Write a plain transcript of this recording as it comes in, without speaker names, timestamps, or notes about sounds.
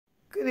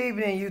Good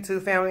evening,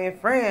 YouTube family and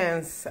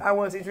friends. I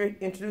want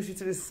to introduce you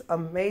to this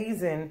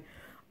amazing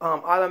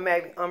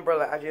automatic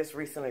umbrella I just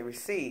recently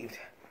received.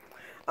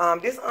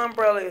 This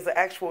umbrella is an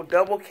actual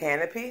double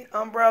canopy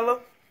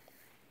umbrella.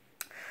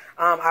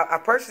 I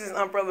purchased this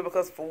umbrella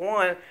because, for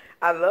one,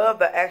 I love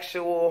the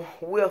actual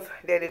width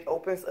that it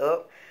opens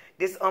up.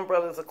 This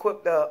umbrella is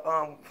equipped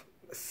to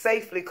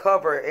safely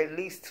cover at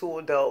least 2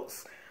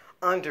 adults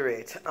under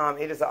it.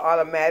 It is an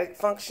automatic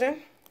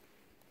function.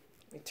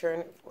 Let me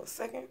turn it for a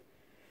second.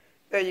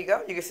 There you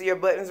go. You can see your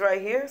buttons right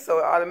here. So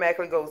it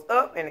automatically goes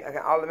up and it can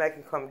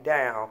automatically come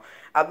down.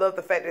 I love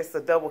the fact that it's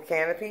a double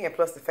canopy, and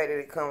plus the fact that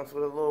it comes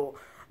with a little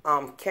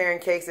carrying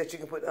case that you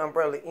can put the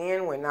umbrella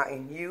in when not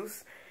in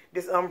use.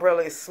 This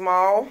umbrella is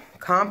small,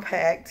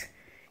 compact,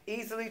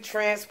 easily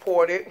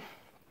transported.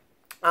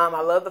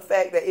 I love the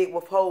fact that it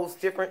withholds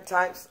different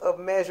types of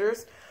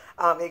measures.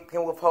 It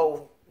can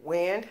withhold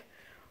wind,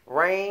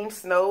 rain,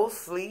 snow,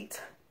 sleet,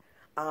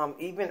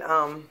 even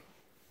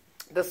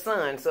the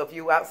sun. So if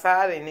you're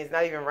outside and it's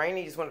not even raining,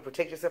 you just want to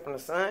protect yourself from the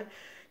sun,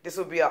 this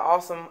would be an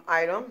awesome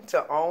item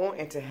to own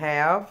and to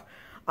have.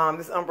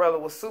 This umbrella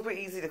was super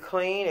easy to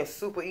clean and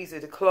super easy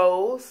to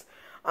close.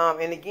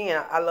 And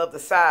again, I love the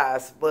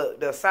size,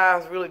 but the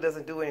size really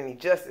doesn't do it any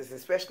justice,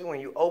 especially when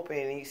you open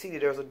it and you see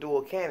that there's a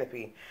dual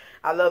canopy.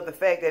 I love the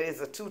fact that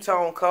it's a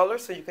two-tone color,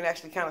 so you can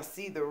actually kind of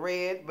see the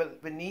red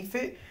beneath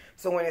it.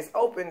 So when it's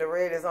open, the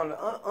red is on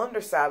the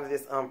underside of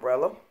this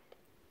umbrella.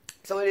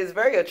 So it is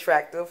very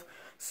attractive,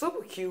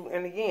 super cute,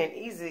 and again,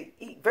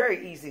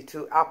 very easy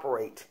to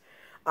operate.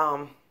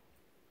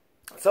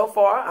 So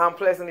far, I'm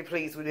pleasantly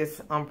pleased with this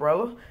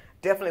umbrella.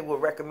 Definitely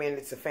would recommend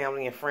it to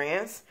family and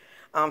friends.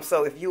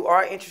 So if you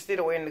are interested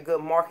or in the good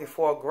market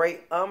for a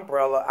great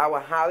umbrella, I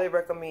would highly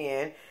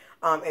recommend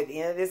at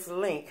the end of this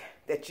link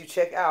that you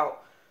check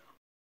out